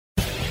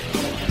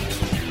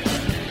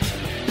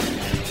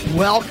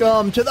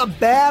Welcome to the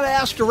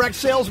Badass Direct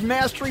Sales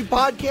Mastery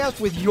Podcast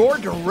with your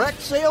direct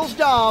sales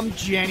dom,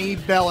 Jenny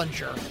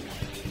Bellinger.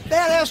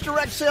 Badass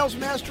Direct Sales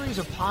Mastery is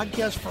a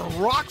podcast for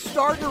rock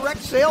star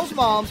direct sales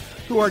moms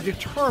who are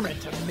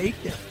determined to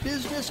make their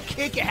business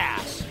kick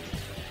ass.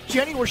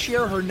 Jenny will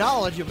share her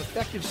knowledge of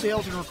effective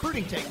sales and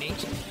recruiting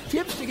techniques,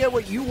 tips to get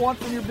what you want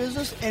from your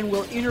business, and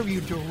will interview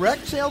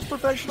direct sales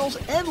professionals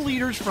and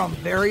leaders from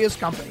various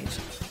companies.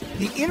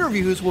 The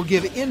interviews will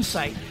give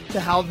insight to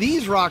how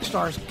these rock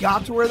stars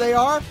got to where they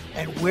are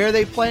and where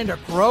they plan to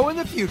grow in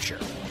the future.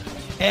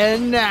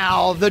 And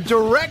now, the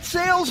direct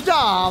sales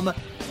dom,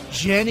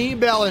 Jenny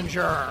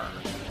Bellinger.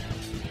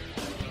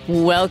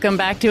 Welcome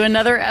back to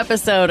another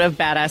episode of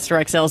Badass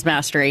Direct Sales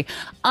Mastery.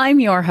 I'm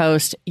your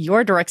host,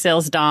 your direct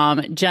sales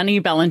dom, Jenny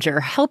Bellinger,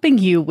 helping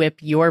you whip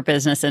your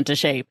business into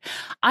shape.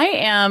 I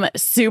am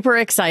super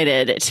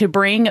excited to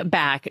bring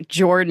back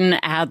Jordan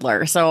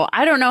Adler. So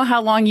I don't know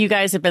how long you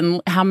guys have been,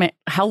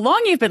 how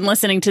long you've been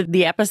listening to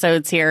the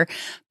episodes here,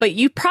 but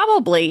you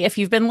probably, if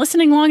you've been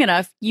listening long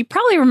enough, you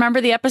probably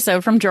remember the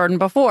episode from Jordan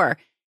before.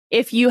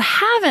 If you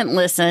haven't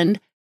listened,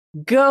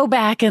 go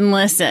back and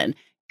listen.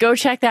 Go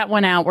check that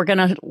one out. We're going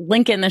to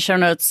link in the show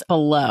notes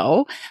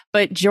below.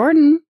 But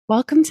Jordan,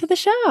 welcome to the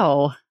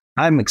show.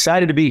 I'm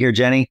excited to be here,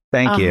 Jenny.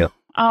 Thank you.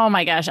 Oh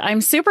my gosh.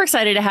 I'm super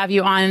excited to have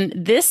you on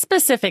this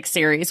specific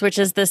series, which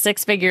is the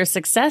Six Figure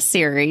Success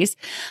series,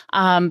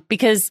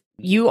 because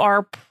you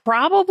are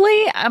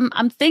probably,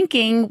 I'm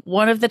thinking,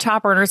 one of the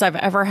top earners I've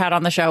ever had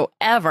on the show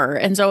ever.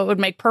 And so it would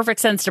make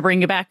perfect sense to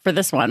bring you back for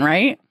this one,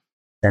 right?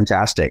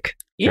 Fantastic.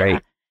 Yeah.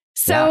 Great.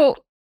 So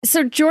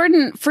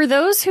Jordan, for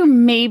those who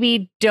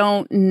maybe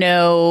don't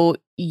know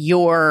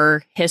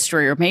your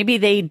history, or maybe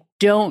they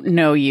don't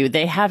know you,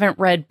 they haven't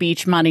read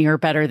Beach Money or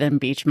Better Than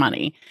Beach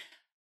Money,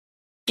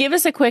 give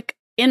us a quick,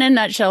 in a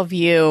nutshell,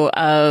 view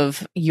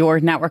of your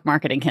network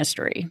marketing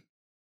history.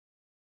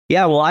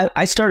 Yeah, well,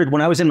 I started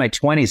when I was in my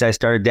 20s. I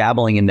started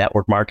dabbling in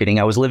network marketing.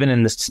 I was living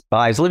in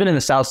the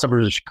south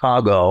suburbs of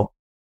Chicago,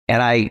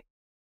 and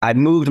I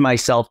moved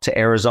myself to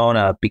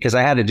Arizona because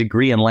I had a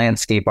degree in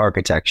landscape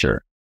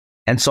architecture.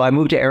 And so I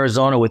moved to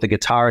Arizona with a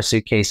guitar, a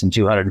suitcase, and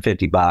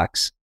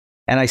 $250.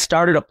 And I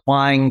started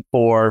applying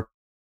for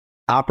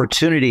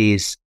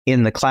opportunities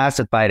in the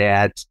classified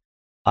ads,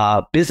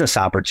 business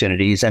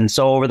opportunities. And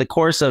so over the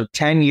course of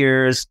 10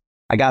 years,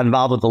 I got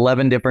involved with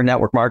 11 different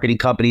network marketing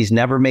companies,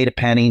 never made a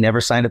penny, never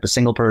signed up a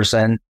single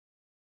person.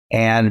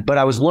 But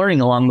I was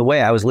learning along the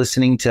way. I was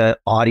listening to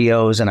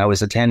audios and I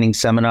was attending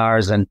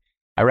seminars, and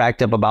I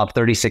racked up about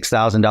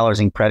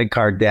 $36,000 in credit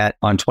card debt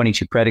on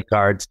 22 credit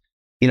cards.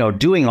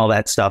 Doing all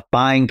that stuff,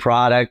 buying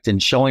product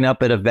and showing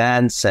up at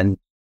events and,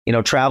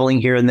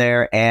 traveling here and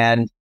there.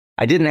 And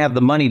I didn't have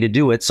the money to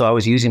do it. So I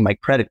was using my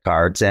credit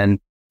cards. And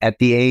at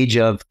the age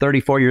of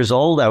 34 years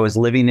old, I was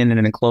living in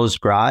an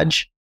enclosed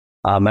garage.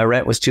 My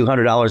rent was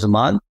 $200 a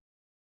month.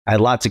 I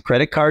had lots of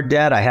credit card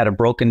debt. I had a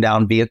broken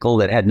down vehicle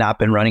that had not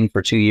been running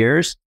for 2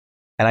 years.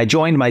 And I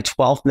joined my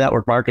 12th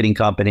network marketing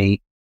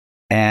company.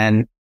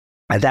 And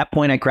at that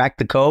point, I cracked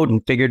the code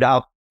and figured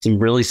out some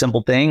really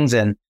simple things.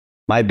 And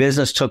my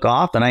business took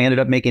off, and I ended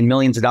up making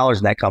millions of dollars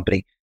in that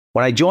company.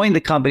 When I joined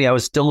the company, I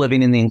was still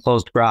living in the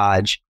enclosed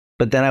garage,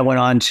 but then I went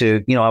on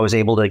to, I was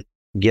able to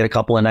get a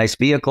couple of nice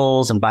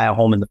vehicles and buy a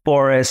home in the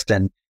forest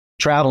and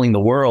traveling the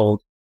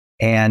world,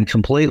 and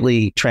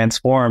completely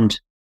transformed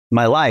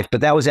my life.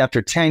 But that was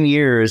after 10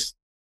 years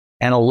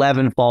and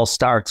 11 false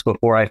starts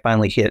before I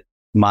finally hit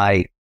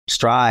my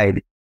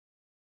stride.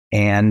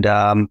 And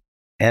I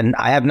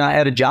have not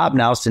had a job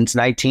now since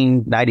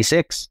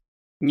 1996.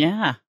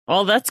 Yeah.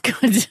 Well, that's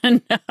good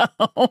to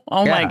know.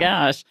 My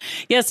gosh.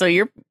 Yeah. So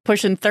you're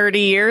pushing 30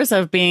 years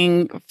of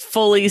being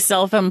fully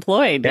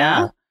self-employed.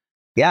 Yeah.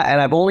 Yeah. And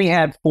I've only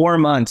had 4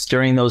 months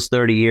during those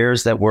 30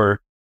 years that were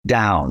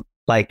down,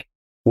 like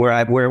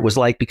where it was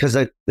like, because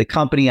the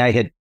company I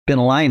had been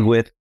aligned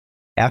with,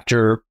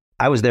 after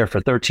I was there for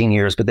 13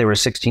 years, but they were a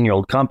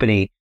 16-year-old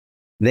company,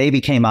 they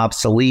became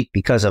obsolete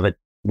because of a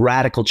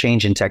radical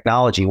change in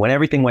technology. When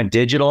everything went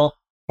digital,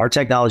 our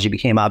technology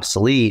became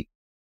obsolete.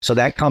 So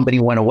that company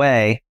went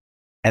away,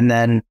 and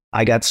then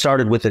I got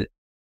started with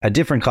a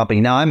different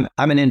company. Now I'm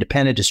an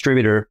independent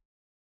distributor.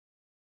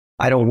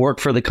 I don't work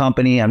for the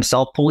company. I'm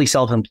fully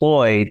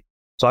self-employed.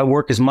 So I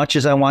work as much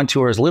as I want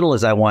to or as little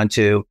as I want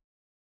to.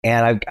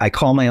 And I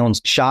call my own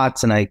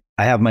shots, and I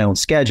have my own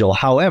schedule.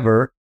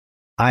 However,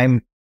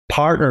 I'm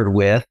partnered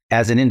with,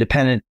 as an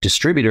independent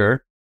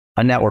distributor,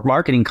 a network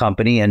marketing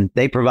company, and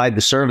they provide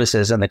the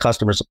services and the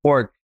customer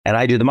support, and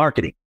I do the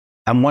marketing.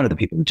 I'm one of the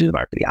people who do the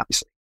marketing,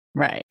 obviously.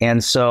 Right.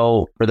 And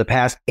so for the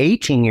past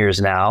 18 years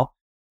now,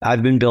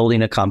 I've been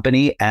building a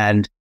company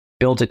and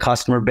built a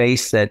customer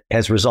base that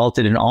has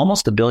resulted in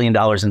almost $1 billion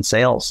in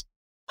sales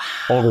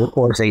over the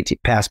course of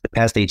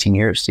past 18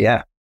 years.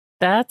 Yeah.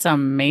 That's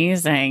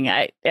amazing.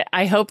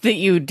 I hope that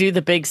you do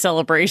the big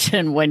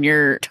celebration when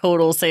your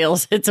total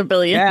sales hits $1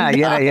 billion.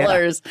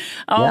 Yeah.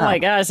 Oh my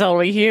gosh, that'll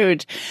be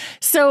huge.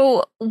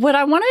 So what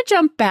I want to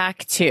jump back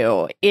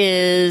to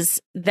is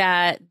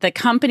that the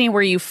company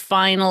where you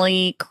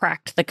finally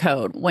cracked the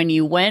code, when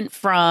you went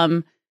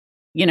from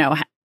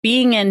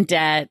being in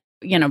debt,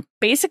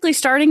 basically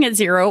starting at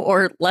zero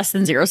or less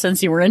than zero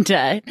since you were in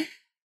debt.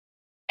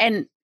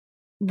 And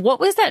what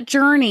was that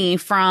journey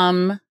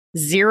from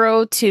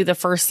zero to the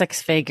first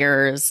six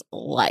figures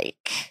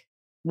like?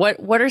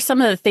 What are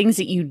some of the things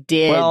that you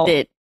did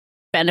that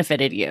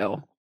benefited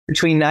you?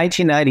 Between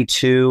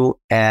 1992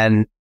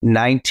 and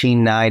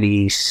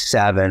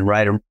 1997,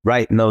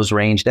 right in those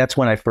range, that's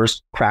when I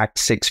first cracked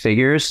six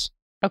figures.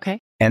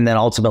 Okay. And then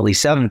ultimately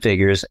seven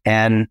figures.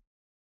 And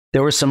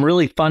there were some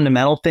really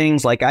fundamental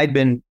things. Like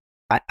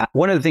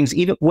one of the things,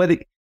 even whether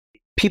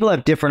people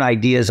have different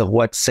ideas of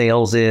what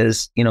sales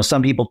is,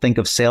 some people think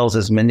of sales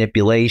as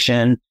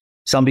manipulation.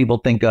 Some people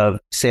think of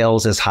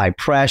sales as high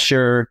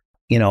pressure,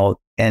 and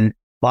a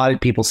lot of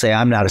people say,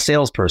 I'm not a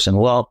salesperson.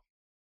 Well,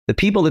 the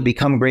people that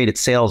become great at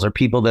sales are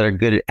people that are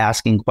good at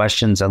asking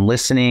questions and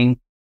listening,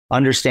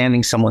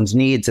 understanding someone's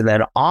needs, and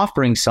then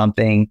offering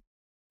something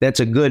that's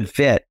a good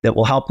fit that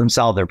will help them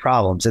solve their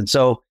problems. And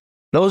so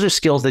those are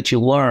skills that you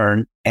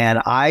learn.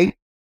 And I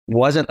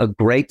wasn't a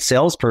great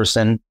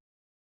salesperson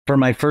for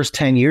my first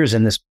 10 years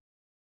in this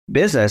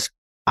business.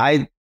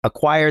 I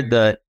acquired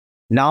the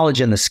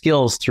knowledge and the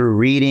skills through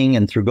reading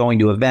and through going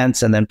to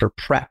events and then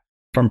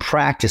from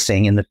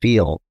practicing in the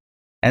field.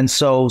 And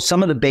so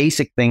some of the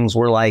basic things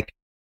were like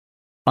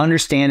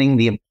understanding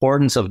the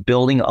importance of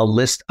building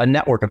a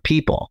network of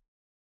people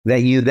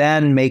that you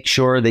then make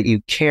sure that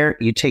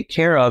you take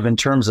care of in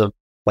terms of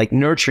like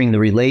nurturing the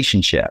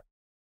relationship.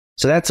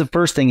 So that's the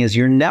first thing, is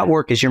your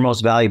network is your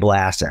most valuable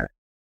asset.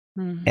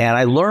 Mm-hmm. And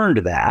I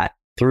learned that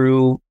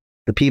through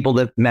the people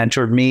that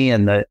mentored me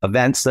and the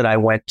events that I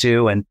went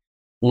to, and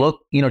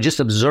just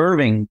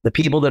observing the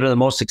people that are the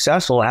most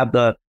successful have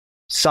the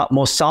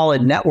most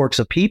solid networks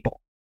of people.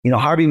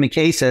 Harvey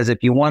Mackay says,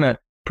 if you want to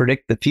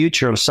predict the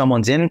future of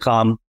someone's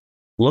income,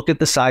 look at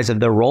the size of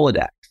their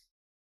Rolodex.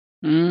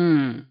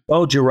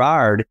 Bo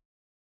Girard,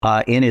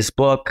 in his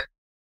book,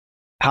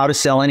 How to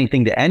Sell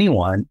Anything to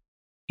Anyone,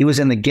 he was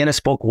in the Guinness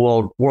Book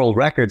World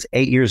Records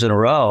 8 years in a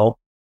row.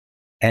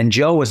 And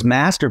Joe was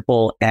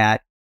masterful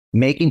at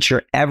making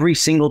sure every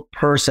single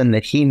person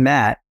that he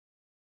met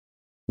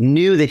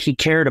knew that he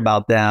cared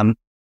about them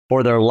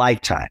for their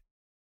lifetime.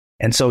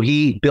 And so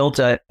he built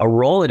a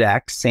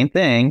Rolodex, same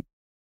thing.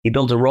 He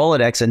built a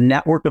Rolodex, a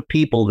network of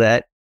people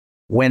that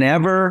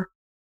whenever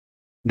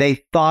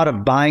they thought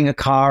of buying a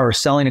car or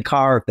selling a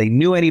car, if they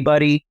knew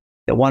anybody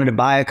that wanted to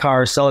buy a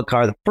car or sell a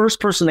car, the first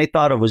person they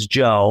thought of was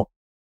Joe,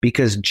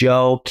 because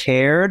Joe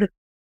cared.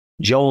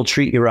 Joe will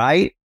treat you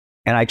right,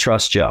 and I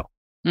trust Joe.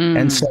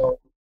 And so,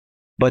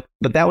 but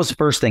that was the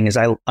first thing, is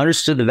I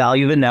understood the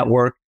value of a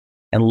network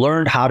and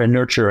learned how to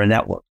nurture a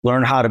network,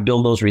 learn how to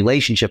build those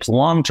relationships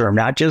long-term,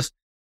 not just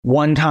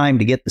one time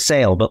to get the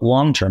sale, but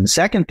long-term. The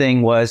second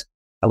thing was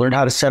I learned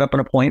how to set up an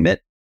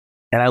appointment,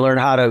 and I learned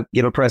how to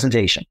give a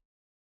presentation.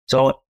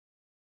 So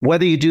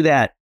whether you do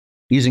that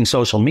using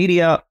social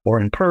media or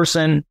in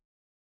person,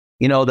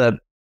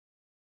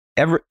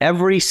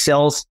 every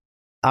sales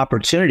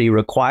opportunity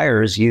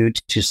requires you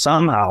to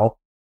somehow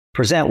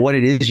present what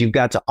it is you've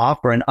got to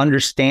offer and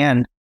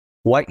understand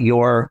what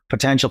your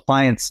potential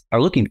clients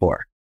are looking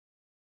for.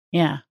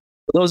 Yeah.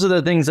 Those are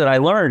the things that I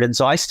learned. And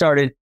so I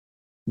started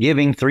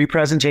giving 3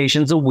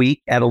 presentations a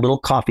week at a little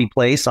coffee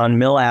place on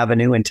Mill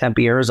Avenue in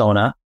Tempe,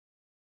 Arizona.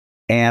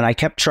 And I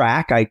kept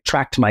track. I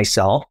tracked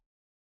myself.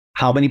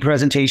 How many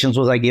presentations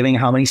was I giving?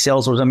 How many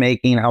sales was I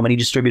making? How many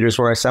distributors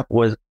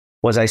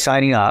was I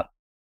signing up?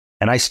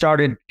 And I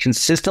started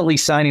consistently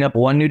signing up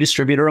one new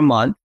distributor a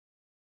month.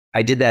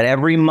 I did that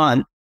every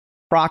month,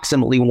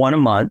 approximately one a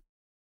month.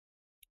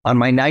 On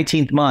my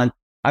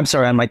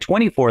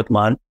 24th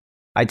month,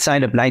 I'd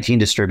signed up 19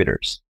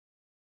 distributors.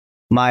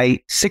 My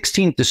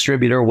 16th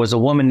distributor was a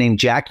woman named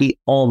Jackie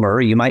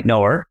Ulmer. You might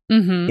know her.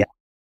 Mm-hmm. Yeah.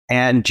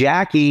 And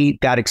Jackie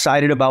got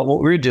excited about what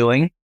we were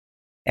doing,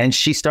 and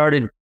she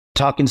started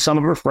talking to some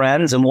of her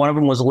friends, and one of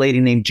them was a lady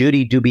named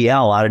Judy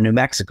Dubiel out of New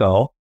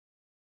Mexico.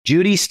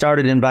 Judy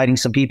started inviting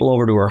some people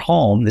over to her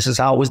home. This is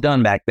how it was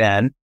done back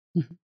then.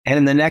 Mm-hmm. And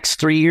in the next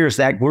 3 years,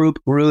 that group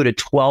grew to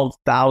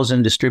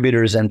 12,000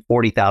 distributors and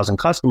 40,000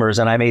 customers,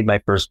 and I made my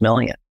first $1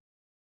 million.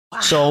 Wow.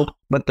 So,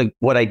 but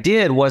what I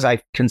did was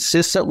I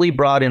consistently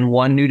brought in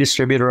one new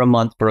distributor a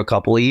month for a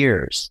couple of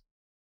years.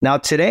 Now,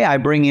 today I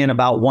bring in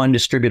about one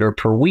distributor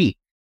per week,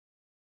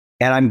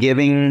 and I'm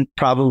giving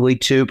probably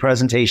 2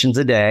 presentations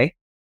a day.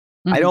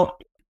 Mm-hmm.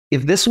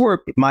 If this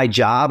were my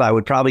job, I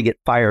would probably get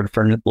fired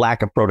for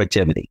lack of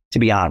productivity, to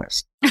be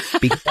honest,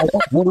 because I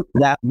don't work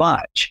that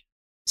much.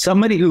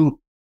 Somebody who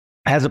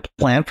has a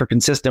plan for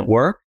consistent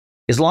work,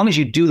 as long as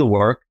you do the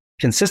work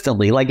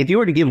consistently, like if you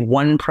were to give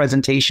one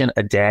presentation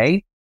a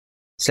day,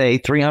 say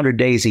 300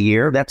 days a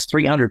year, that's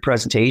 300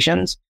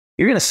 presentations.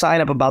 You're going to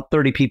sign up about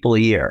 30 people a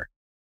year.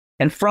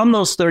 And from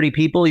those 30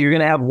 people, you're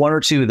going to have 1 or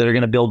 2 that are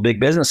going to build big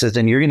businesses,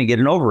 and you're going to get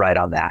an override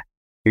on that.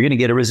 You're going to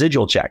get a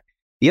residual check.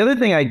 The other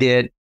thing I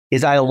did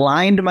is I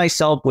aligned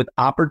myself with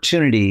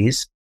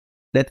opportunities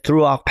that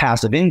threw off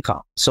passive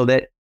income so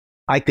that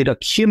I could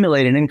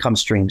accumulate an income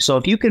stream. So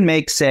if you can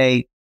make,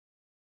 say,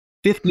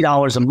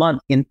 $50 a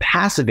month in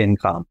passive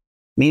income,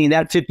 meaning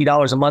that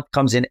 $50 a month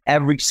comes in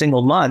every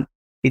single month.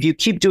 If you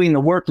keep doing the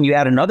work and you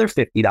add another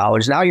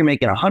 $50, now you're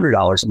making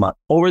 $100 a month.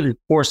 Over the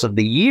course of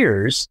the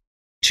years,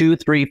 2,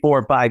 3,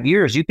 4, 5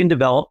 years, you can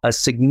develop a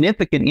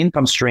significant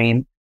income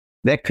stream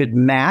that could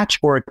match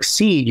or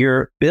exceed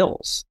your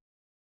bills.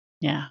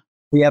 Yeah.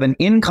 We have an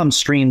income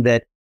stream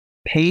that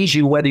pays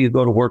you whether you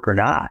go to work or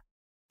not.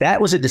 That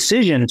was a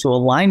decision to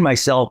align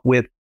myself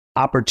with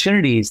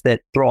opportunities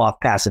that throw off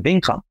passive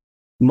income.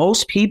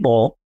 Most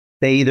people,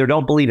 they either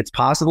don't believe it's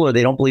possible or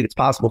they don't believe it's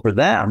possible for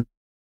them.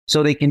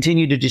 So they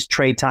continue to just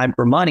trade time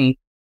for money.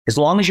 As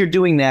long as you're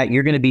doing that,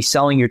 you're going to be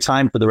selling your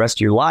time for the rest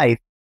of your life,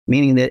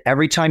 meaning that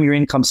every time your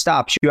income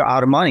stops, you're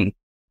out of money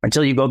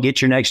until you go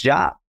get your next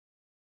job,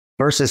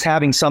 versus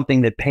having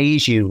something that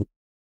pays you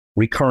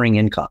recurring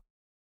income.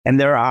 And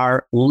there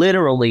are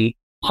literally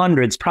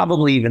hundreds,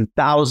 probably even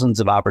thousands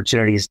of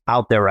opportunities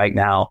out there right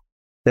now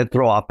that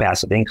throw off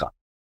passive income.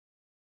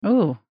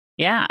 Oh,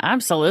 yeah,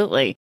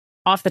 absolutely.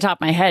 Off the top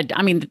of my head,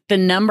 I mean, the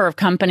number of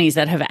companies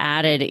that have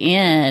added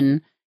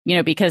in,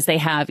 because they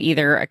have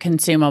either a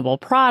consumable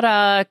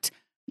product,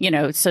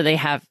 so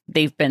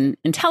they've been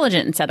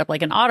intelligent and set up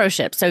like an auto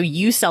ship. So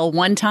you sell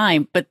one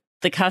time, but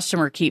the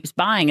customer keeps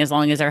buying as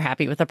long as they're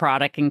happy with the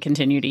product and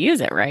continue to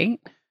use it, right?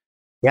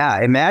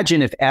 Yeah.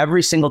 Imagine if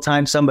every single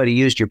time somebody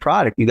used your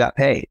product, you got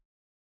paid,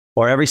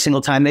 or every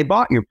single time they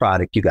bought your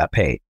product, you got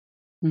paid.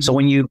 Mm-hmm. So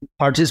when you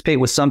participate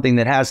with something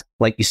that has,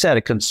 like you said,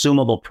 a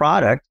consumable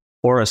product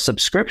or a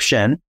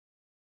subscription,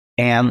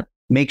 and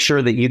make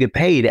sure that you get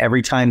paid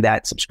every time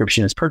that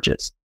subscription is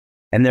purchased.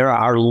 And there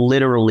are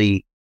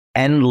literally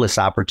endless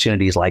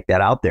opportunities like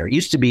that out there. It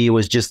used to be, it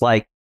was just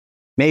like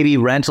maybe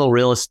rental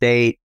real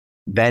estate,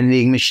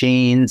 vending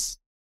machines,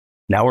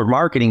 network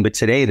marketing. But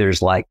today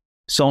there's like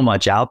so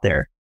much out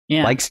there.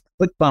 Yeah. Like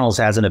ClickFunnels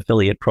has an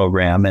affiliate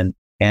program,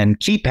 and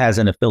Keep has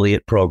an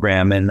affiliate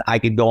program, and I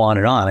could go on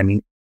and on. I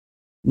mean,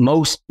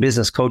 most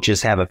business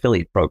coaches have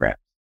affiliate programs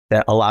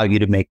that allow you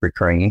to make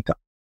recurring income.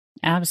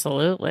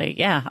 Absolutely.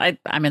 Yeah.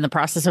 I'm in the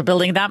process of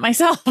building that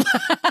myself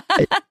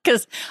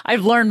because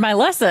I've learned my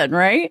lesson,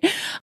 right?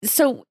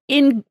 So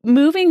in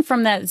moving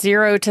from that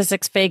 0 to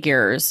 6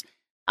 figures,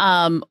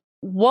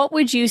 what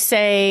would you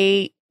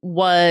say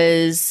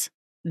was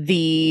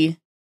the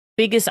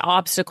biggest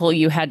obstacle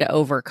you had to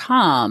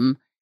overcome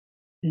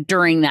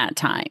during that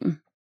time?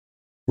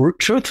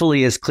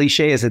 Truthfully, as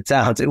cliche as it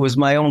sounds, it was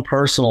my own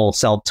personal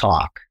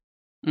self-talk,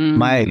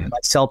 my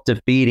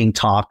self-defeating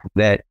talk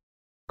that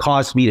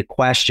caused me to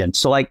question.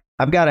 So like,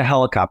 I've got a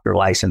helicopter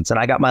license, and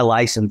I got my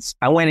license.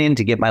 I went in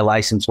to get my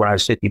license when I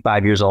was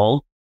 55 years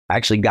old. I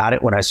actually got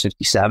it when I was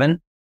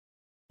 57.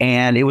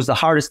 And it was the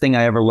hardest thing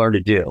I ever learned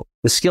to do.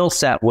 The skill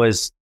set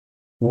was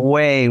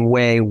way,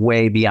 way,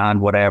 way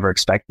beyond what I ever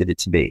expected it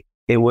to be.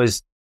 It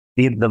was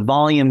the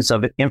volumes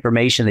of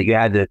information that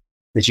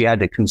you had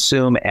to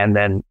consume and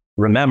then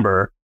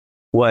remember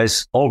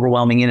was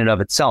overwhelming in and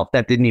of itself.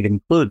 That didn't even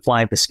include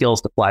flying the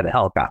skills to fly the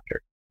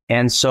helicopter.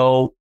 And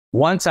so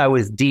once I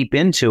was deep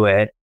into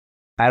it,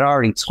 I'd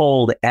already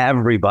told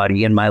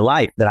everybody in my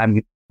life that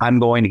I'm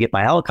going to get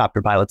my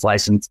helicopter pilot's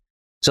license.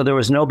 So there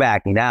was no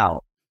backing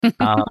out.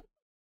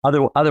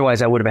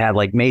 Otherwise, I would have had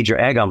like major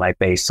egg on my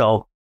face.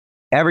 So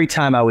every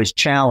time I was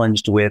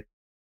challenged with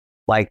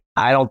like,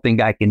 I don't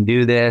think I can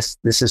do this.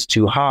 This is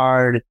too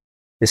hard.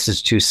 This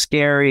is too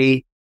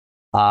scary.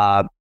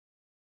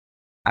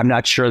 I'm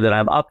not sure that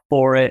I'm up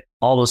for it.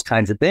 All those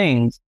kinds of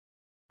things.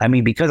 I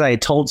mean, because I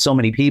had told so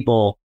many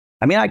people,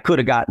 I mean, I could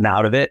have gotten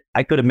out of it.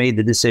 I could have made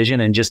the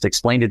decision and just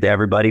explained it to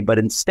everybody. But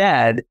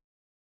instead,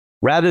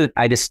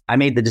 I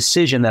made the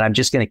decision that I'm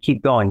just going to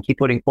keep going, keep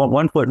putting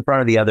one foot in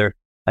front of the other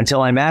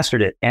until I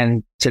mastered it.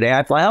 And today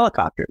I fly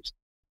helicopters.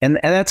 And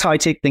that's how I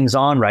take things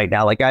on right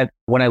now. Like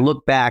when I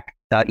look back,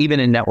 even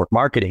in network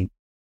marketing,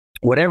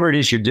 whatever it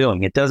is you're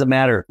doing, it doesn't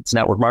matter if it's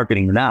network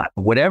marketing or not.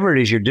 Whatever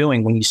it is you're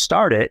doing, when you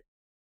start it,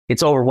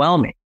 it's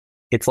overwhelming.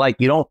 It's like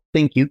you don't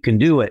think you can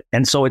do it.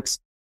 And so to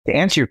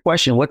answer your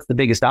question, what's the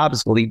biggest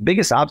obstacle? The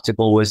biggest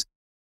obstacle was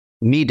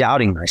me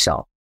doubting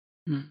myself.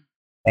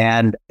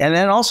 And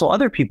then also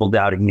other people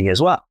doubting me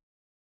as well.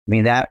 I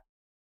mean, that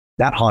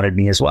haunted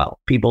me as well.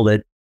 People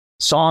that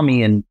saw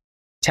me in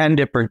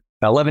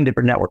 11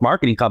 different network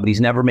marketing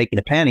companies, never making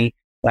a penny.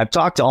 I've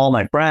talked to all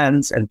my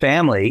friends and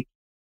family,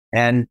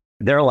 and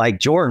they're like,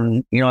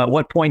 Jordan, at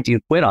what point do you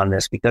quit on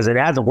this? Because it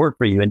hasn't worked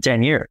for you in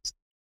 10 years.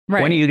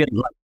 Right. When are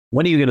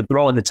you going to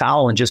throw in the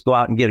towel and just go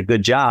out and get a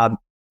good job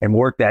and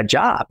work that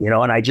job? And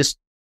I just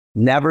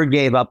never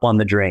gave up on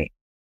the dream.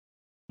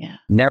 Yeah.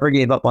 Never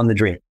gave up on the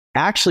dream.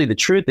 Actually, the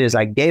truth is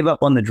I gave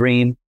up on the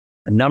dream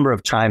a number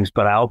of times,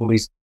 but I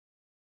always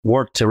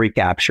worked to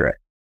recapture it,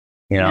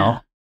 Yeah.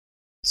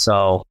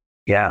 So,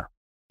 yeah.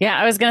 Yeah,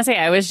 I was going to say,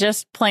 I was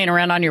just playing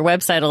around on your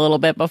website a little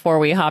bit before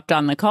we hopped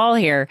on the call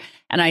here,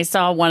 and I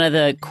saw one of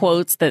the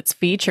quotes that's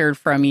featured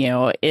from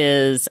you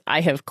is,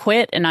 I have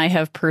quit and I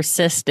have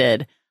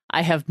persisted.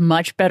 I have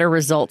much better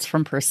results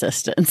from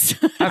persistence.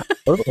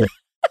 Absolutely.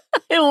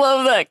 I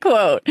love that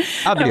quote.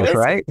 Obvious,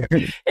 right?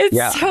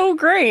 It's so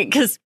great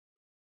because,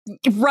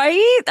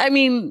 right? I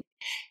mean,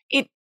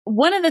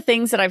 one of the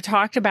things that I've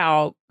talked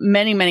about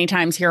many, many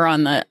times here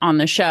on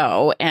the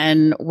show,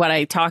 and what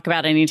I talk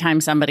about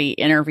anytime somebody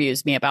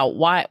interviews me about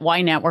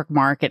why network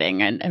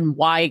marketing and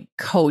why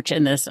coach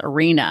in this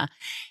arena,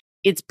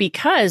 it's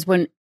because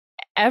when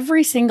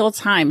every single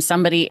time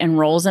somebody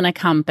enrolls in a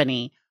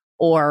company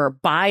or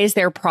buys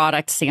their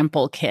product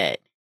sample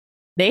kit,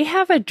 they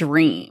have a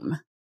dream.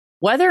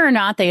 Whether or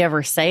not they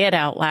ever say it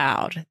out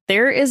loud,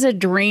 there is a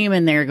dream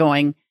in there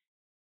going,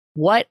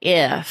 what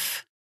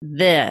if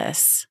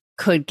this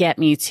could get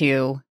me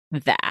to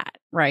that,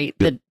 right?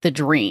 The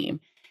dream.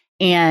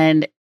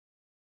 And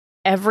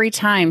every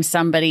time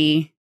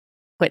somebody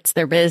quits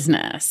their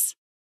business,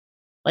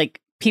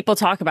 like people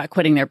talk about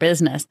quitting their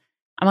business,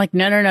 I'm like,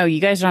 no, you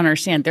guys don't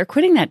understand. They're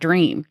quitting that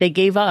dream. They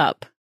gave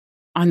up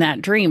on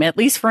that dream, at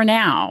least for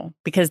now,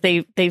 because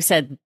they've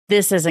said,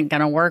 this isn't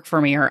going to work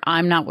for me, or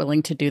I'm not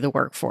willing to do the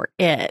work for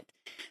it.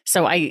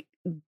 So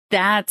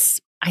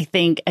that's, I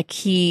think, a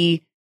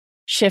key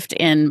shift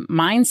in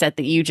mindset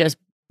that you just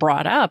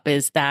brought up,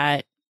 is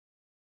that,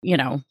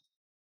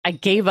 I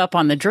gave up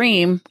on the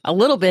dream a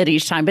little bit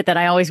each time, but then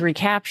I always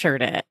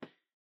recaptured it.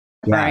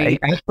 Yeah, right?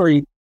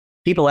 Actually,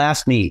 people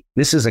ask me,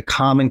 this is a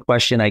common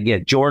question I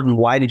get, Jordan,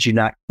 why did you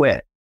not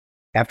quit?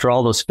 After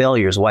all those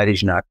failures, why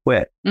did you not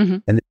quit? Mm-hmm.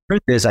 And the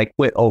truth is, I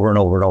quit over and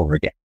over and over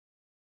again.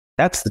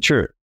 That's the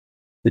truth.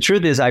 The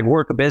truth is, I'd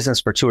work a business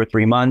for 2 or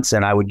 3 months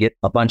and I would get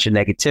a bunch of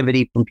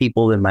negativity from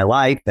people in my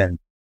life, and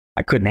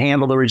I couldn't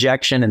handle the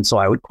rejection. And so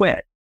I would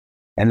quit.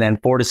 And then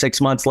 4 to 6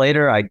 months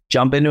later, I'd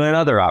jump into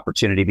another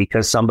opportunity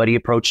because somebody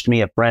approached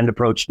me, a friend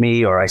approached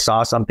me, or I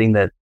saw something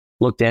that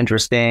looked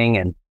interesting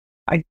and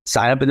I'd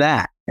sign up in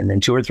that. And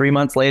then 2 or 3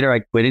 months later,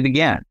 I'd quit it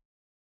again.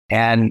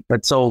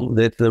 But so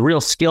the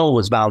real skill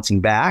was bouncing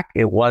back.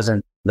 It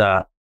wasn't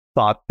the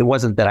thought. It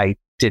wasn't that I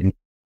didn't.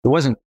 It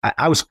wasn't.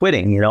 I was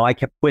quitting. I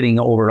kept quitting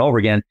over and over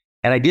again.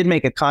 And I did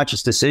make a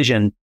conscious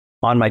decision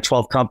on my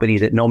 12 company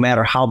that no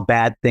matter how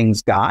bad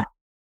things got,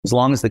 as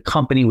long as the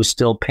company was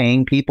still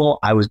paying people,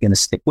 I was going to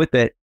stick with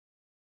it,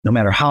 no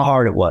matter how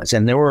hard it was.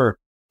 And there were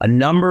a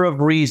number of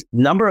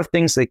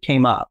things that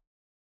came up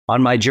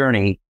on my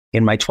journey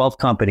in my 12th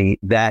company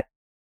that,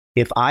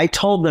 if I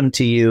told them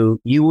to you,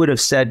 you would have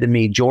said to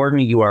me, Jordan,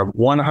 you are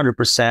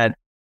 100%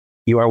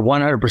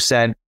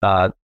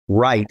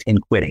 right in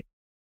quitting.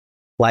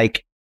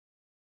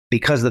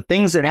 Because the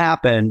things that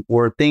happened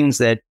were things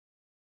that,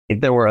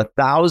 if there were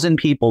 1,000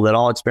 people that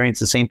all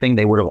experienced the same thing,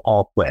 they would have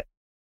all quit.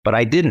 But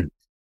I didn't.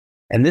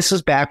 And this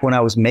was back when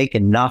I was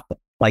making nothing.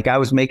 I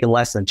was making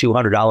less than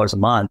 $200 a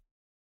month,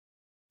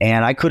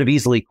 and I could have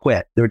easily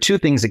quit. There were 2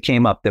 things that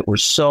came up that were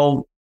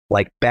so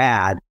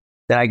bad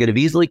that I could have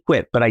easily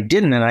quit, but I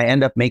didn't. And I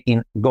end up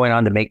going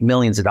on to make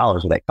millions of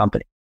dollars with that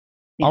company,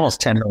 almost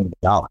 $10 million.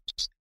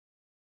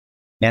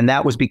 And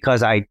that was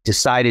because I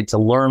decided to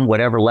learn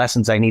whatever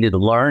lessons I needed to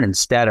learn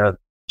instead of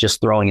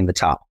just throwing in the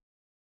towel.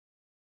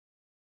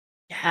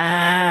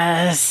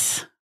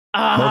 Yes.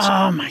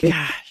 Oh my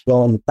gosh.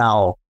 Throw in the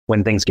towel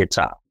when things get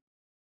tough.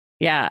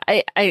 Yeah.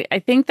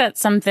 I think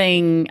that's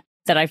something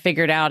that I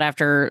figured out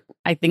after,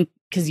 I think,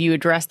 because you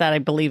addressed that, I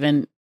believe,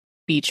 in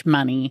Beach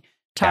Money,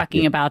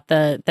 talking about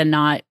the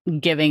not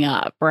giving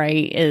up,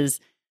 right,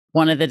 is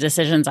one of the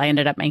decisions I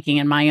ended up making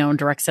in my own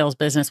direct sales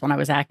business when I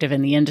was active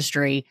in the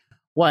industry.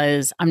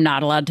 Was I'm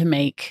not allowed to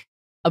make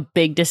a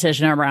big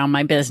decision around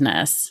my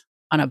business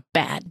on a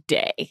bad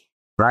day.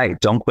 Right.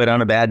 Don't quit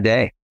on a bad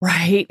day.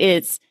 Right.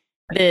 It's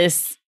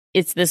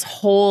this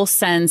whole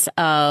sense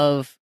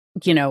of,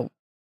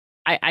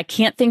 I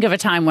can't think of a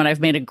time when I've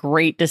made a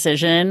great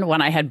decision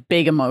when I had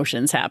big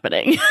emotions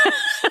happening.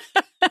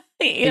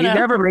 You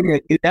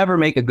never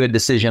make a good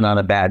decision on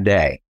a bad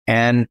day.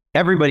 And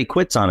everybody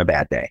quits on a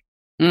bad day.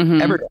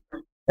 Mm-hmm.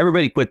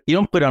 Everybody quits. You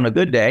don't quit on a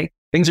good day.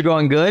 Things are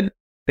going good.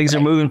 Things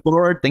are moving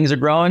forward. Things are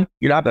growing.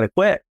 You're not going to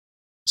quit.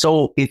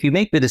 So if you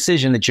make the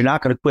decision that you're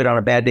not going to quit on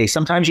a bad day,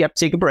 sometimes you have to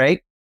take a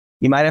break.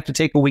 You might have to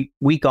take a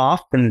week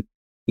off and,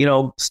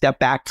 step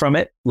back from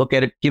it, look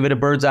at it, give it a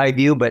bird's eye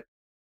view. But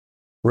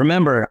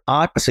remember,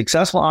 a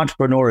successful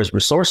entrepreneur is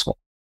resourceful.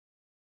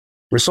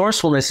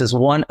 Resourcefulness is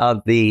one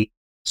of the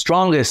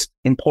strongest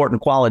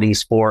important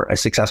qualities for a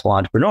successful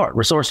entrepreneur,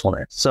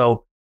 resourcefulness.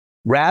 So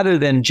rather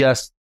than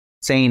just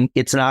saying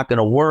it's not going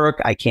to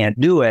work, I can't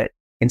do it,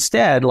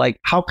 instead,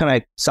 how can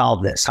I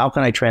solve this? How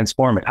can I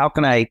transform it? How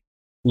can I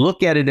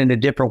look at it in a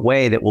different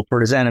way that will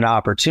present an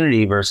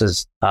opportunity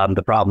versus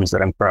the problems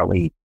that I'm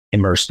currently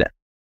immersed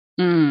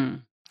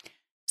in?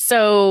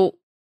 So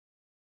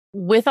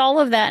with all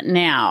of that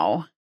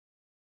now,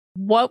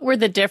 what were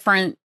the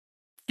different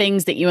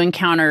things that you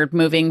encountered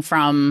moving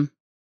from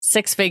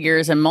 6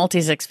 figures and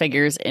multi-6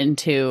 figures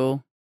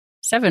into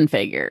 7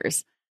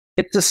 figures?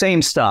 It's the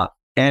same stuff.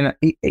 And,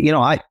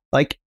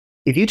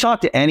 if you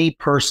talk to any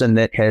person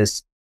that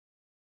has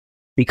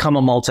become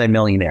a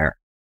multimillionaire,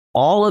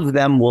 all of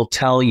them will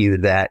tell you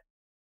that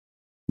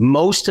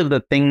most of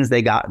the things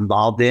they got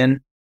involved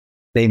in,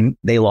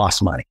 they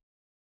lost money.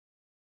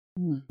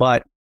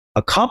 But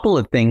a couple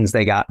of things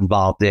they got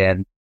involved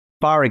in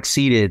far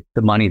exceeded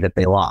the money that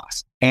they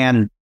lost,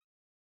 and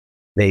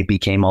they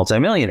became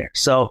multimillionaires.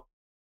 So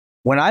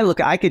when I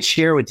look, I could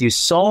share with you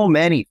so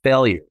many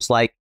failures,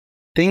 like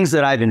things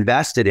that I've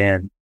invested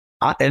in.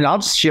 And I'll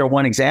just share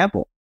one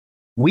example.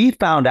 We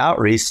found out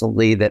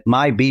recently that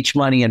My Beach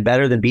Money and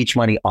Better Than Beach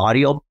Money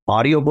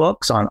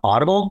audiobooks on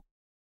Audible,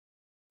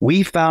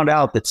 we found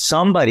out that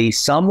somebody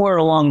somewhere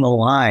along the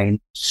line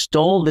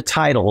stole the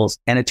titles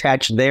and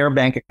attached their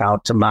bank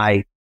account to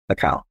my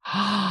account.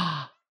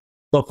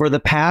 So for the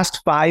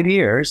past 5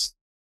 years,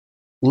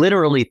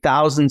 literally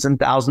thousands and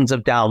thousands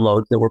of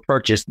downloads that were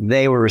purchased,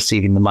 they were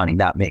receiving the money,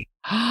 not me.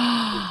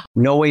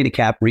 No way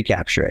to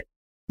recapture it.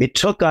 It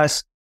took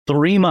us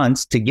 3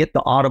 months to get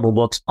the Audible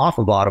books off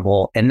of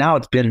Audible, and now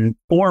it's been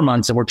 4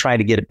 months and we're trying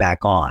to get it back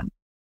on.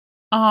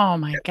 Oh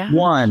my God.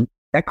 One,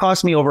 that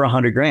cost me over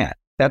 $100,000.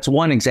 That's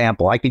one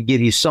example. I could give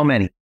you so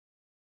many.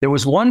 There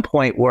was one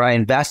point where I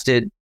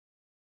invested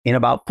in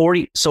about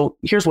 40. So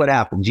here's what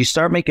happens. You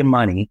start making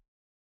money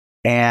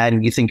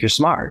and you think you're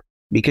smart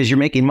because you're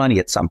making money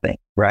at something,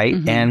 right?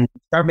 Mm-hmm. And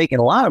start making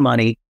a lot of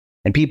money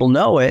and people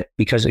know it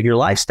because of your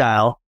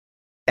lifestyle.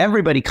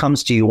 Everybody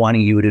comes to you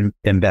wanting you to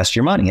invest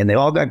your money, and they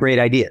all got great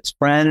ideas.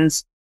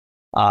 Friends,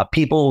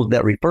 people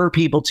that refer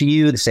people to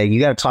you, they say, you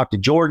got to talk to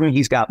Jordan.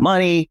 He's got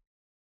money.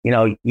 You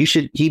know,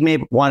 he may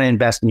want to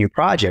invest in your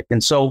project.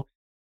 And so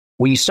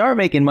when you start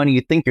making money,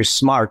 you think you're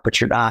smart, but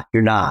you're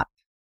not.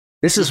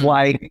 This is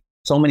why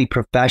so many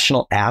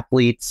professional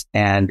athletes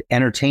and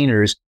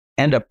entertainers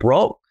end up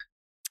broke,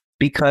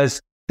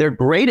 because they're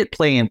great at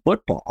playing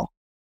football,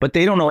 but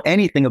they don't know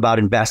anything about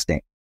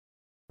investing.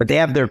 But they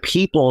have their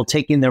people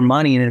taking their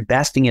money and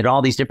investing in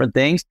all these different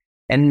things.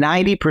 And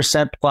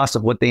 90% plus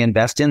of what they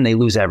invest in, they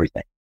lose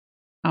everything.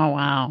 Oh,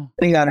 wow.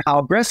 Depending on how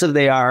aggressive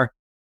they are,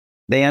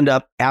 they end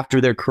up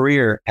after their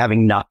career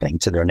having nothing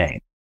to their name.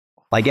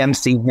 Like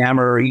MC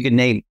Hammer, you can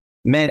name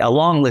a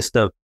long list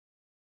of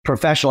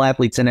professional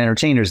athletes and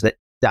entertainers that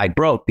died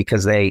broke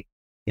because they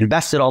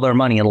invested all their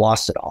money and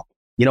lost it all.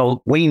 You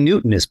know, Wayne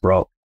Newton is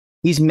broke.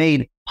 He's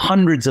made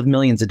hundreds of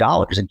millions of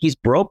dollars and he's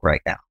broke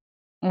right now.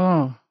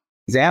 Oh.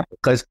 Example,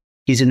 because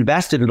he's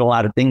invested in a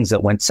lot of things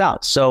that went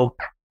south. So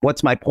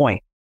what's my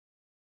point?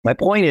 My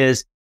point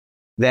is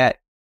that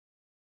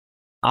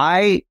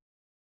I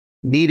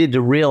needed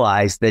to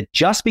realize that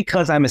just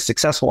because I'm a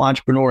successful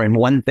entrepreneur in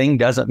one thing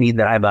doesn't mean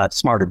that I'm a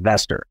smart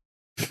investor.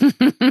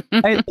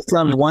 I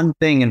done one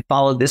thing and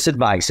followed this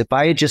advice. If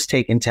I had just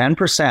taken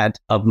 10%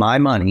 of my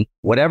money,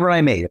 whatever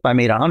I made, if I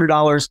made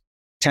 $100,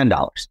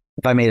 $10.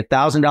 If I made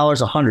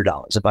 $1,000,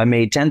 $100. If I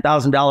made $10,000,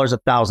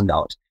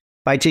 $1,000.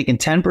 If I had taken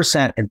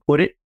 10% and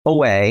put it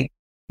away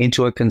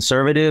into a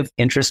conservative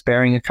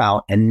interest-bearing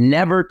account and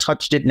never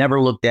touched it, never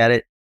looked at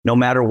it, no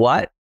matter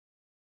what,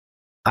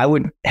 I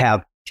would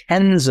have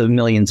tens of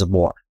millions of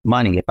more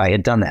money if I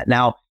had done that.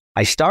 Now,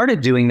 I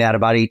started doing that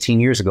about 18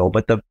 years ago,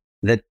 but the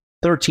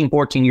 13,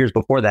 14 years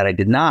before that, I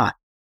did not.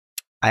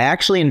 I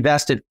actually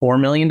invested $4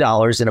 million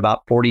in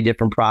about 40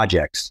 different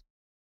projects.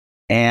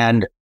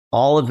 And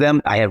all of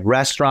them, I had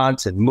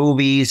restaurants and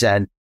movies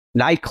and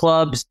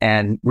nightclubs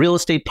and real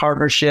estate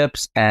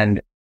partnerships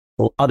and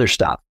other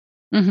stuff.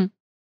 Mm-hmm.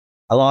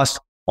 I lost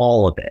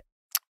all of it,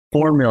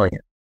 4 million,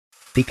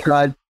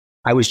 because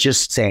I was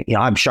just saying, you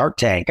know, I'm Shark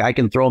Tank. I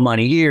can throw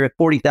money here at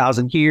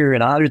 40,000 here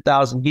and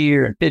 100,000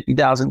 here and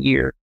 50,000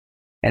 here.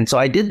 And so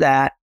I did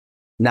that,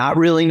 not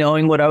really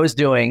knowing what I was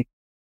doing.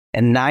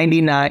 And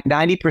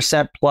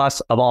 90% plus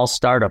of all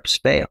startups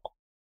fail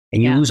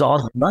and you lose all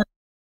the money.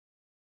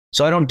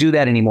 So I don't do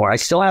that anymore. I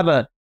still have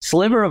a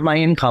sliver of my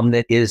income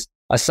that is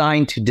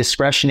assigned to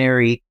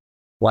discretionary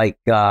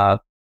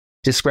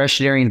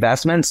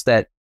investments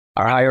that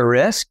are higher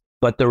risk,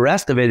 but the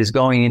rest of it is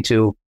going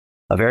into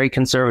a very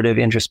conservative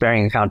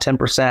interest-bearing account,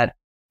 10%,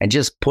 and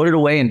just put it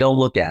away and don't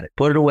look at it.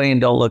 Put it away and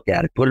don't look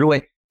at it. Put it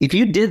away. If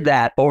you did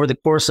that over the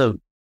course of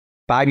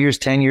 5 years,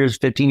 10 years,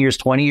 15 years,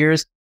 20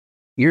 years,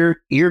 you're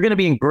going to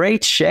be in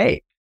great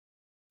shape.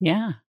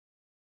 Yeah.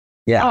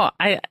 Yeah. Oh,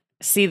 I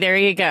see. There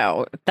you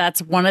go.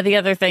 That's one of the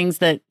other things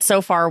that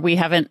so far we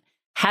haven't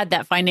had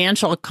that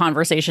financial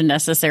conversation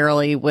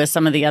necessarily with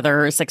some of the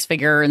other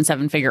 6-figure and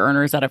 7-figure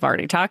earners that I've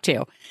already talked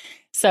to.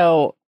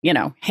 So, you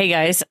know, hey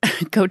guys,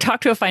 go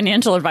talk to a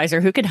financial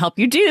advisor who can help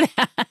you do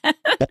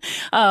that.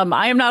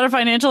 I am not a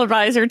financial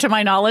advisor to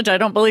my knowledge. I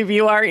don't believe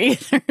you are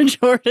either,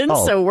 Jordan.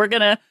 Oh. So we're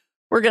gonna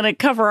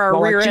cover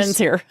our rear ends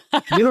here.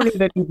 You don't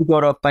even need to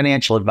go to a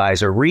financial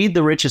advisor. Read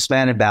The Richest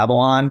Man in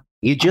Babylon.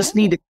 You just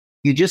need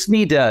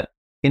to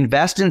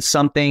invest in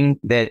something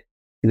that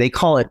they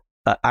call it.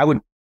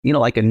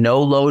 Like a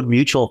no-load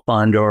mutual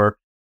fund or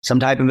some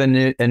type of an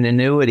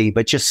annuity,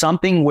 but just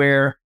something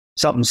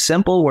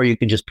simple where you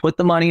can just put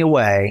the money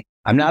away.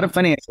 I'm not a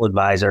financial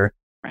advisor,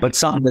 right, but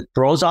something that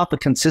throws off a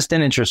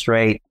consistent interest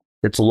rate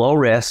that's low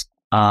risk.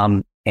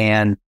 And,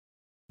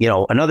 you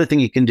know, another thing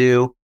you can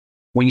do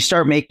when you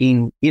start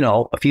making, you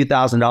know, a few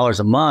 $1,000s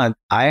a month,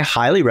 I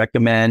highly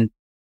recommend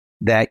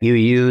that you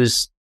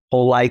use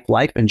whole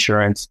life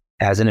insurance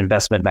as an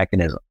investment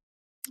mechanism.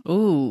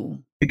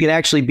 Ooh. You can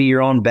actually be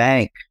your own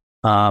bank.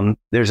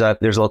 There's a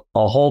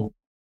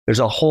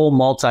whole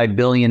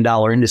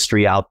multi-billion-dollar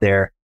industry out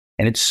there,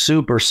 and it's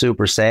super,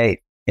 super safe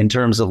in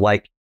terms of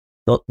like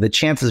the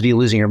chances of you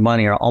losing your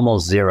money are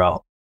almost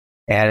zero.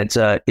 And it's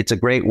a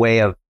great way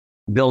of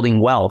building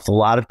wealth. A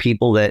lot of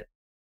people that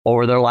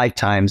over their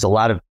lifetimes, a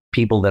lot of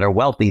people that are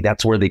wealthy,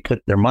 that's where they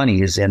put their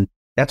money is in.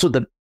 That's what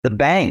the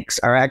banks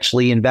are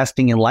actually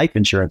investing in life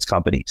insurance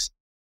companies.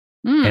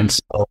 And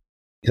so,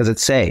 because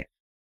it's safe.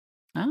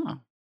 Oh.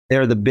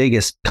 They're the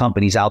biggest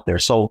companies out there.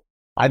 So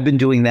I've been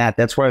doing that.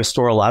 That's where I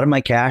store a lot of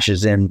my cash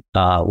is in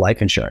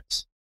life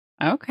insurance.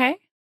 Okay.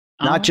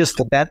 Not just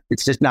the death.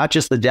 It's just not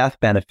just the death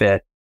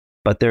benefit,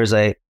 but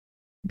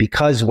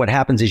because what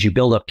happens is you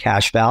build up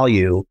cash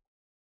value,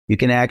 you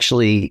can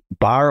actually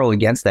borrow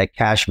against that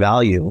cash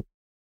value.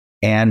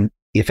 And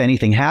if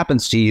anything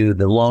happens to you,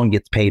 the loan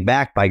gets paid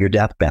back by your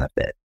death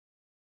benefit.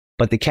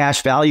 But the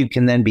cash value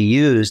can then be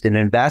used and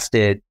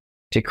invested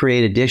to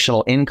create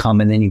additional income,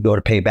 and then you go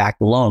to pay back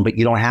the loan, but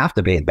you don't have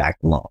to pay back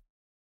the loan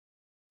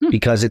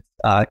because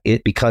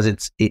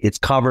it's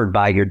covered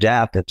by your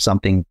death if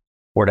something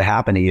were to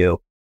happen to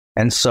you.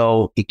 And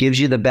so it gives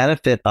you the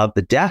benefit of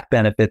the death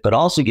benefit, but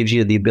also gives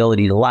you the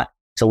ability to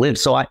live.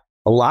 So a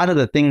lot of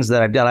the things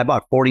that I've done, I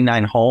bought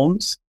 49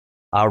 homes,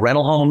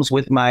 rental homes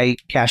with my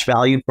cash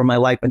value for my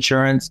life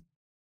insurance.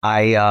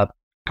 I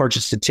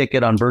purchased a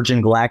ticket on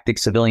Virgin Galactic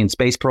Civilian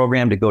Space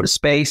Program to go to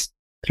space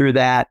through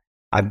that.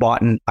 I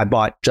bought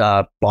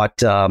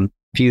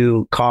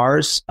few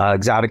cars,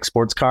 exotic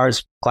sports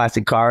cars,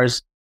 classic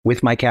cars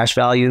with my cash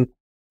value.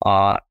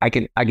 I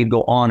could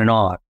go on and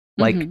on.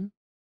 Like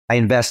I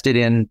invested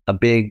in a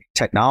big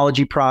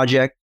technology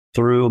project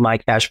through my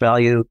cash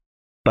value,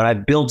 but I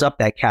built up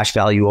that cash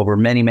value over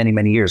many, many,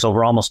 many years,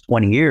 over almost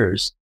 20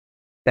 years.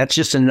 That's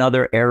just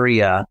another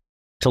area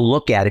to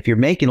look at. If you're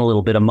making a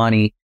little bit of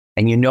money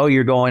and you know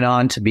you're going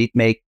on to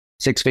make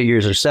 6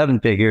 figures or 7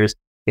 figures,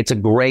 it's a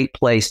great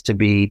place to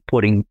be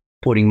putting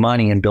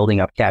money and building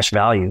up cash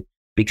value,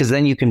 because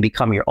then you can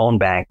become your own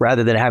bank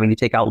rather than having to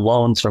take out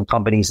loans from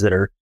companies that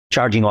are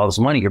charging all this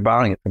money. You're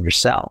borrowing it from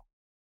yourself.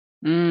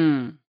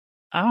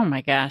 Oh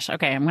my gosh.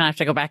 Okay. I'm going to have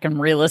to go back and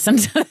re-listen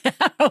to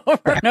that over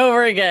and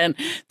over again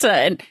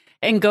and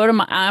I'm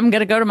going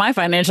to go to my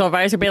financial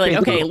advisor and be like,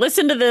 okay,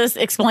 listen to this.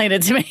 Explain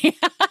it to me.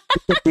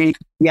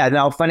 Yeah.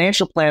 Now,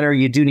 financial planner,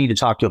 you do need to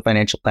talk to a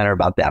financial planner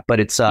about that, but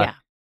it's,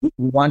 you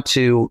want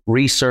to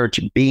research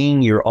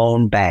being your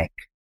own bank.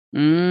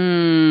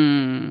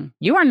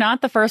 You are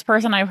not the first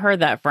person I've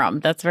heard that from.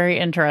 That's very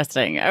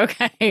interesting.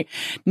 Okay.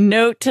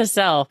 Note to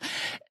self.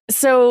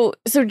 So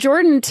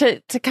Jordan,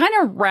 to kind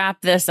of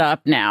wrap this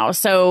up now.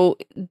 So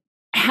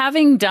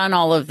having done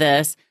all of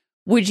this,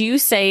 would you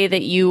say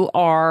that you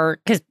are,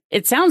 because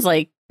it sounds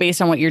like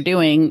based on what you're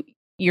doing,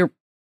 you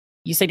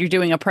said you're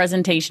doing a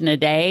presentation a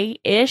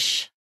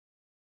day-ish?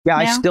 Yeah, now?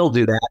 I still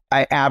do that.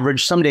 I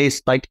average some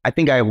days, like I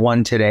think I have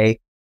one today.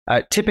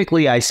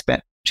 Typically I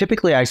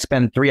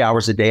spend 3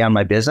 hours a day on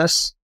my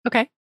business.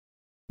 Okay.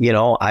 You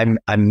know,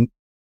 I'm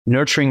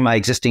nurturing my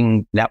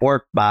existing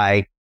network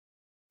by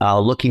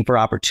looking for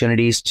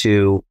opportunities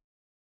to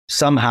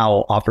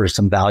somehow offer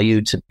some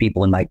value to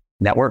people in my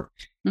network,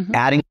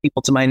 adding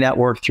people to my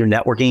network through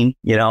networking,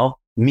 you know,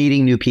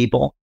 meeting new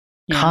people,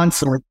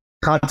 constantly.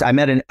 I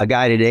met a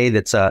guy today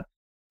that's a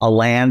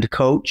land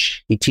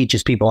coach. He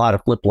teaches people how to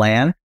flip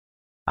land.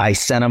 I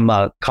sent him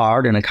a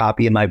card and a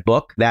copy of my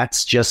book.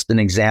 That's just an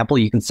example.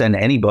 You can send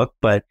any book,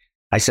 but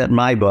I sent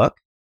my book.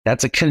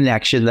 That's a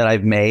connection that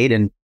I've made.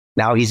 And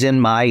now he's in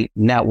my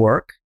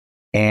network,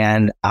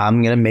 and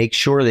I'm going to make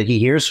sure that he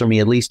hears from me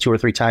at least 2 or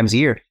 3 times a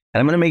year. And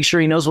I'm going to make sure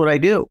he knows what I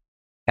do.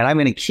 And I'm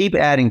going to keep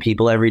adding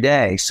people every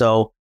day.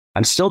 So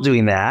I'm still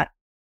doing that.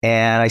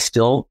 And I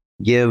still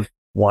give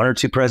 1 or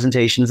 2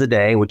 presentations a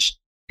day, which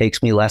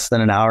takes me less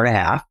than an hour and a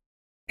half.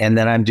 And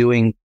then I'm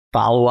doing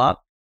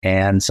follow-up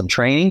and some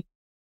training.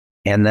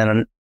 And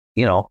then,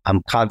 you know,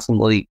 I'm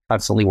constantly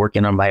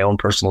working on my own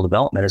personal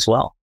development as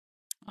well.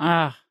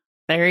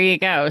 There you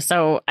go.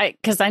 So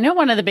because I know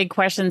one of the big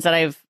questions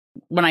that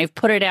when I've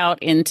put it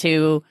out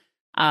into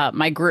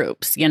my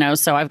groups, you know,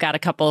 so I've got a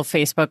couple of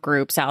Facebook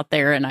groups out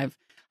there, and I've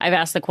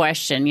asked the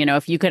question, you know,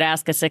 if you could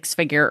ask a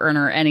 6-figure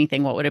earner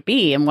anything, what would it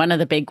be? And one of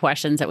the big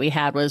questions that we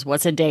had was,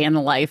 what's a day in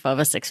the life of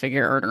a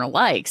 6-figure earner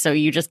like? So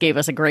you just gave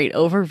us a great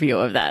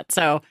overview of that.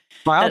 So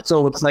I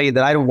also will tell you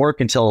that I don't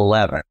work until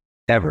 11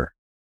 ever.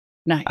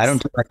 Nice. I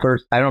don't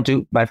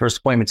do my first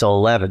appointment until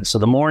 11. So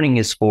the morning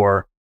is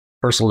for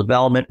personal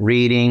development,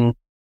 reading,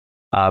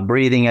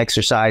 breathing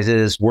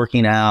exercises,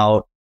 working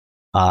out,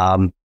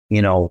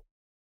 you know,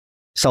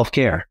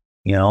 self-care,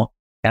 you know,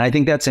 and I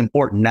think that's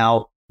important.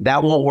 Now,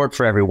 that won't work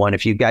for everyone.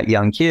 If you've got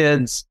young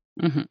kids,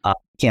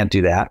 can't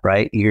do that,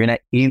 right?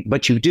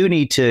 But you do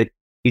need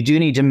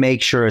to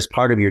make sure as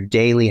part of your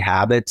daily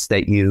habits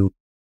that you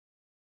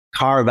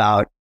carve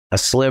out a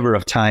sliver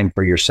of time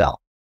for yourself,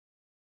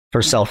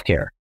 for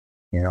self-care,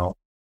 you know,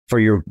 for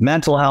your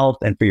mental health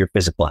and for your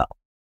physical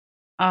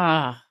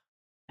health.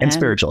 And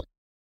spiritual.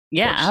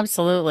 Yeah,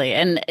 absolutely.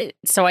 And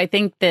so I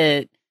think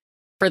that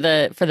for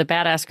the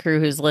badass crew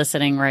who's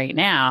listening right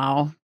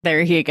now, there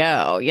you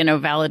go, you know,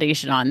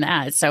 validation on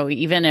that. So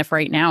even if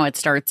right now it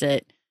starts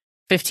at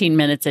 15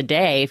 minutes a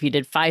day, if you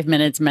did 5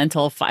 minutes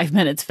mental, 5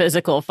 minutes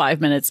physical,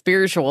 5 minutes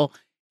spiritual,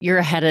 you're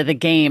ahead of the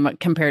game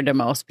compared to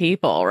most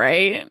people,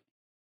 right?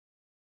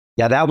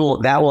 Yeah, that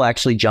will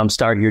actually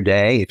jumpstart your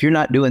day. If you're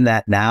not doing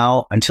that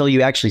now, until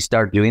you actually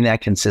start doing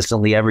that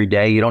consistently every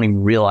day, you don't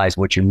even realize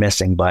what you're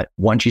missing. But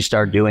once you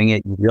start doing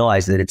it, you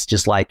realize that it's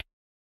just like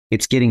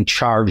it's getting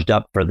charged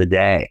up for the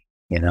day,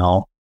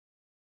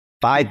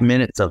 5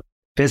 minutes of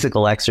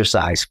physical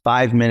exercise,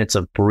 5 minutes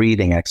of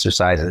breathing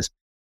exercises,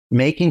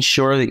 making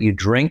sure that you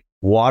drink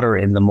water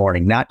in the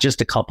morning, not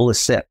just a couple of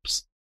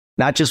sips,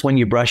 not just when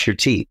you brush your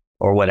teeth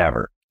or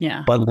whatever.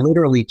 Yeah. But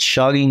literally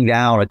chugging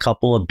down a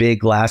couple of big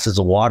glasses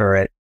of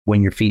water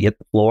when your feet hit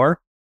the floor.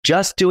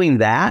 Just doing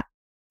that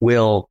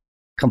will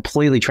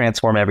completely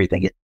transform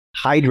everything. It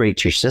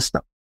hydrates your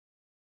system.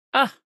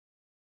 Oh,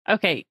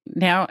 okay.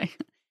 Now,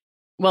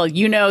 well,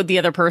 the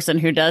other person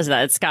who does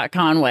that, Scott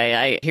Conway.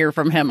 I hear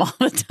from him all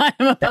the time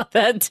about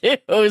that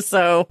too.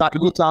 So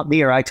you taught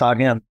me or I taught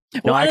him.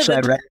 No,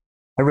 actually,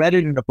 I read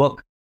it in a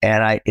book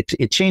and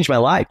it changed my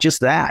life. Just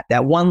that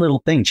one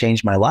little thing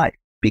changed my life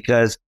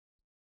because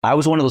I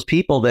was one of those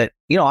people that,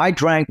 I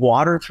drank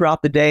water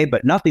throughout the day,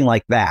 but nothing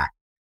like that.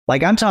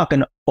 Like I'm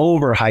talking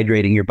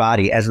overhydrating your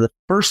body as the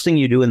first thing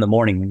you do in the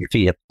morning when your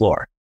feet hit the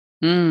floor.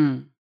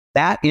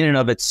 That in and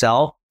of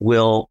itself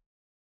it'll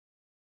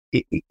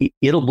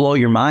blow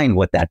your mind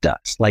what that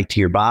does, like to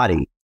your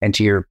body and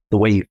to the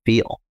way you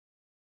feel.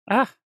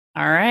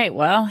 All right.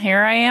 Well,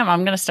 here I am.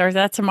 I'm going to start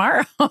that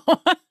tomorrow.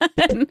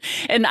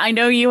 and I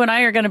know you and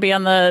I are going to be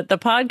on the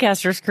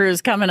podcasters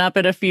cruise coming up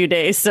in a few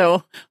days.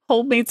 So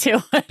hold me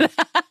to it.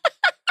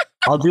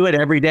 I'll do it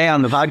every day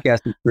on the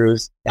podcasting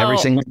cruise. Every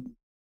single.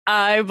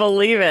 I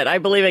believe it. I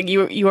believe it.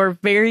 You are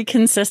very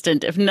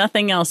consistent. If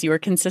nothing else, you are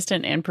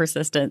consistent and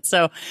persistent.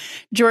 So,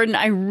 Jordan,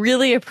 I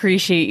really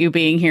appreciate you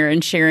being here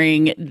and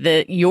sharing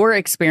your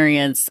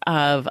experience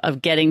of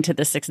getting to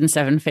the 6 and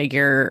 7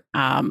 figure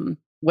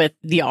with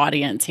the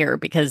audience here,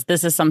 because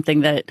this is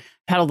something that I've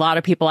had a lot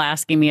of people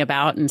asking me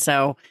about. And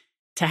so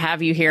to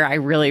have you here, I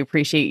really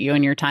appreciate you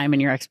and your time and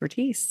your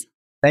expertise.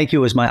 Thank you.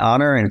 It was my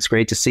honor, and it's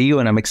great to see you.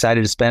 And I'm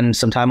excited to spend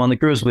some time on the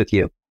cruise with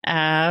you.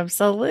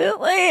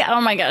 Absolutely.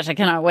 Oh my gosh, I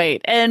cannot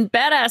wait. And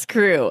Badass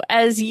Crew,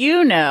 as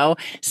you know,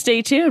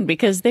 stay tuned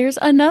because there's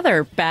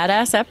another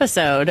badass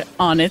episode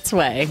on its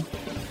way.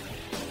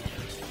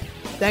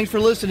 Thanks for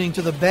listening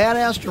to the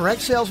Badass Direct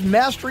Sales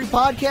Mastery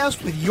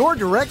Podcast with your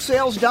direct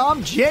sales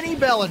dom, Jenny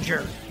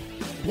Bellinger.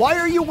 Why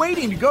are you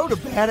waiting to go to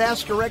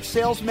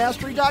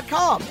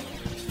badassdirectsalesmastery.com?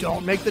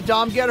 Don't make the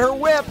dom get her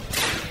whip.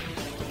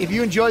 If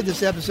you enjoyed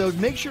this episode,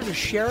 make sure to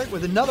share it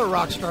with another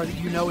rock star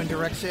that you know in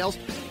direct sales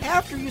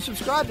after you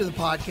subscribe to the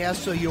podcast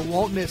so you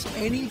won't miss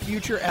any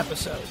future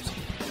episodes.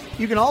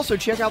 You can also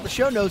check out the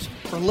show notes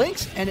for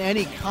links and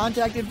any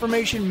contact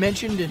information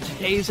mentioned in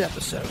today's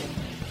episode.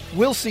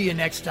 We'll see you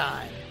next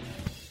time.